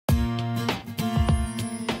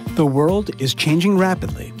The world is changing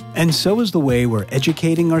rapidly, and so is the way we're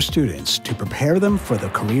educating our students to prepare them for the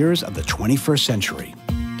careers of the 21st century.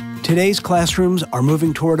 Today's classrooms are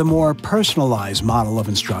moving toward a more personalized model of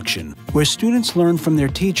instruction, where students learn from their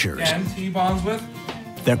teachers,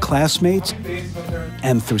 their classmates,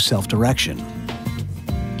 and through self-direction.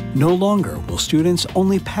 No longer will students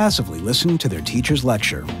only passively listen to their teacher's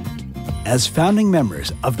lecture. As founding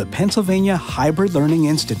members of the Pennsylvania Hybrid Learning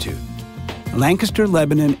Institute,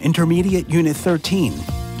 Lancaster-Lebanon Intermediate Unit 13,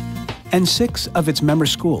 and 6 of its member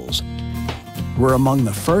schools were among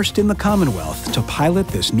the first in the Commonwealth to pilot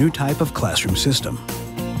this new type of classroom system.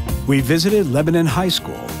 We visited Lebanon High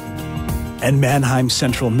School and Mannheim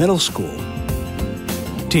Central Middle School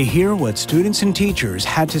to hear what students and teachers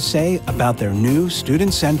had to say about their new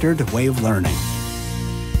student-centered way of learning.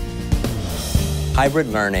 Hybrid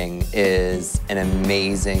learning is an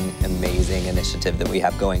amazing, amazing initiative that we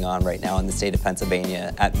have going on right now in the state of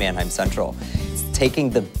Pennsylvania at Mannheim Central. It's taking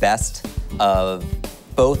the best of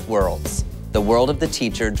both worlds. The world of the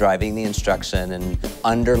teacher driving the instruction and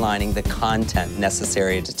underlining the content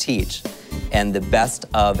necessary to teach, and the best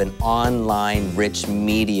of an online rich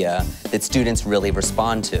media that students really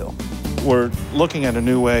respond to. We're looking at a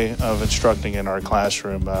new way of instructing in our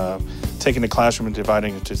classroom, taking the classroom and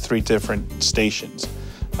dividing it into 3 different stations.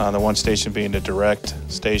 The one station being the direct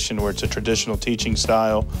station, where it's a traditional teaching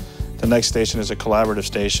style. The next station is a collaborative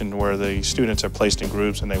station where the students are placed in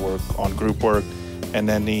groups and they work on group work. And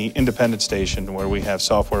then the independent station, where we have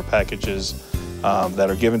software packages that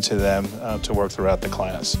are given to them to work throughout the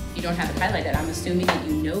class. You don't have it highlighted. I'm assuming that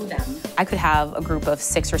you know them. I could have a group of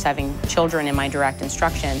 6 or 7 children in my direct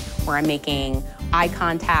instruction where I'm making eye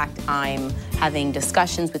contact, I'm having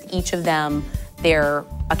discussions with each of them. They're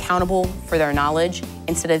accountable for their knowledge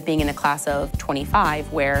instead of being in a class of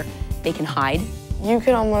 25 where they can hide. You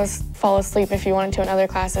could almost fall asleep if you wanted to in other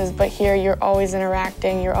classes, but here you're always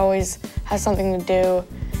interacting, you're always have something to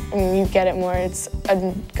do, and you get it more. It's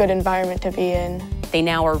a good environment to be in. They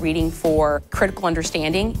now are reading for critical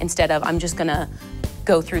understanding instead of I'm just gonna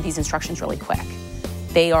go through these instructions really quick.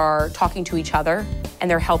 They are talking to each other and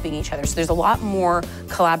they're helping each other. So there's a lot more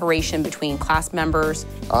collaboration between class members.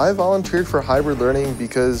 I volunteered for hybrid learning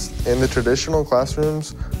because in the traditional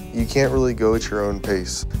classrooms, you can't really go at your own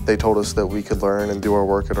pace. They told us that we could learn and do our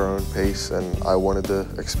work at our own pace, and I wanted to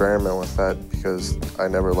experiment with that because I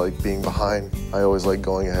never liked being behind. I always like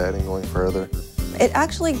going ahead and going further. It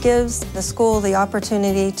actually gives the school the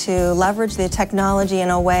opportunity to leverage the technology in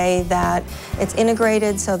a way that it's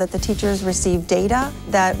integrated so that the teachers receive data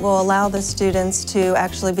that will allow the students to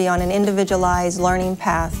actually be on an individualized learning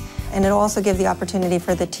path, and it'll also give the opportunity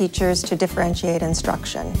for the teachers to differentiate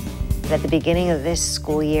instruction. At the beginning of this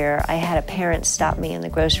school year, I had a parent stop me in the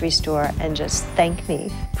grocery store and just thank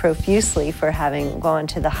me profusely for having gone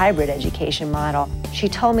to the hybrid education model. She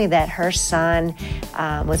told me that her son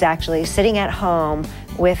was actually sitting at home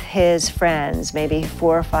with his friends, maybe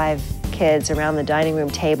 4 or 5 kids around the dining room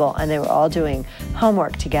table, and they were all doing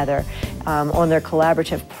homework together on their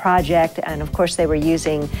collaborative project, and of course they were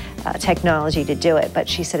using technology to do it, but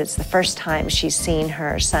she said it's the first time she's seen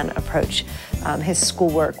her son approach his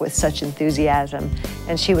schoolwork with such enthusiasm,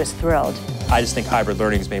 and she was thrilled. I just think hybrid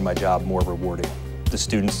learning has made my job more rewarding. The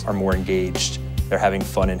students are more engaged, they're having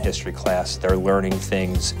fun in history class, they're learning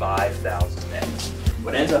things. 5,000 men.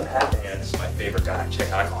 What ends up happening, and this is my favorite guy,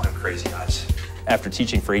 I call him Crazy Eyes. After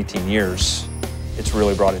teaching for 18 years, it's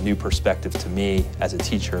really brought a new perspective to me as a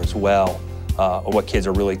teacher as well, of what kids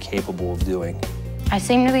are really capable of doing. I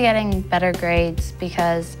seem to be getting better grades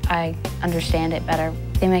because I understand it better.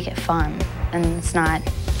 They make it fun, and it's not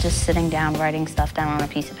just sitting down writing stuff down on a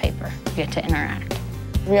piece of paper. You get to interact.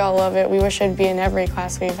 We all love it. We wish it'd be in every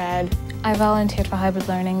class we've had. I volunteered for hybrid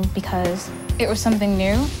learning because it was something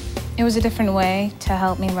new. It was a different way to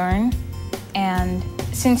help me learn, and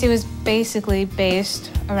since it was basically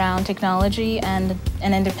based around technology and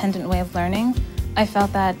an independent way of learning, I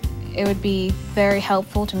felt that it would be very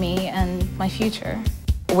helpful to me and my future.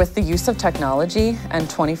 With the use of technology and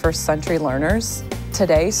 21st century learners,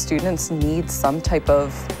 today students need some type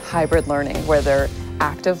of hybrid learning where they're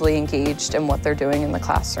actively engaged in what they're doing in the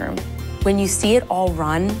classroom. When you see it all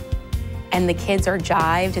run and the kids are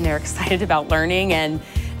jived and they're excited about learning and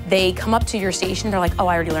they come up to your station, they're like, oh,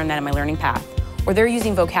 I already learned that in my learning path. Or they're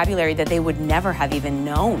using vocabulary that they would never have even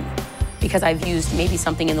known because I've used maybe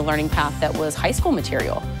something in the learning path that was high school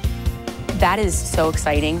material. That is so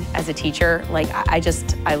exciting as a teacher. Like,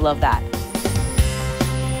 I love that.